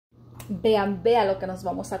Vean lo que nos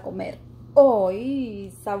vamos a comer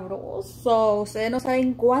hoy. Sabroso. Ustedes no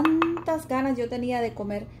saben cuántas ganas yo tenía de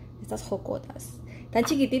comer estas jocotas. Tan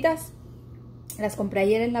chiquititas. Las compré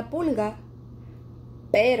ayer en la pulga,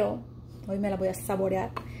 pero hoy me las voy a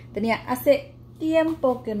saborear. Tenía hace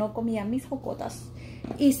tiempo que no comía mis jocotas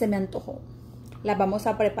y se me antojó. Las vamos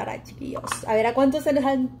a preparar, chiquillos. A ver a cuántos se les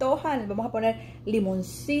antojan. Vamos a poner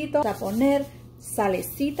limoncito, vamos a poner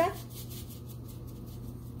salecita.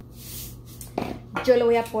 Yo le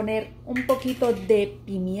voy a poner un poquito de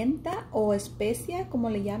pimienta o especia, como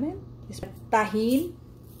le llamen. Tajín.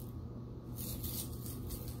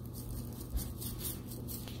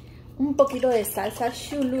 Un poquito de salsa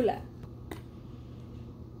cholula.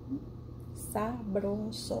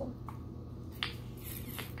 Sabroso.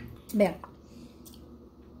 Vean.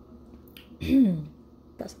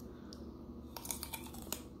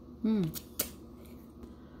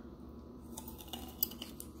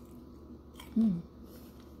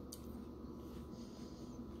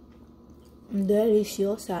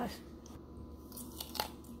 Deliciosas.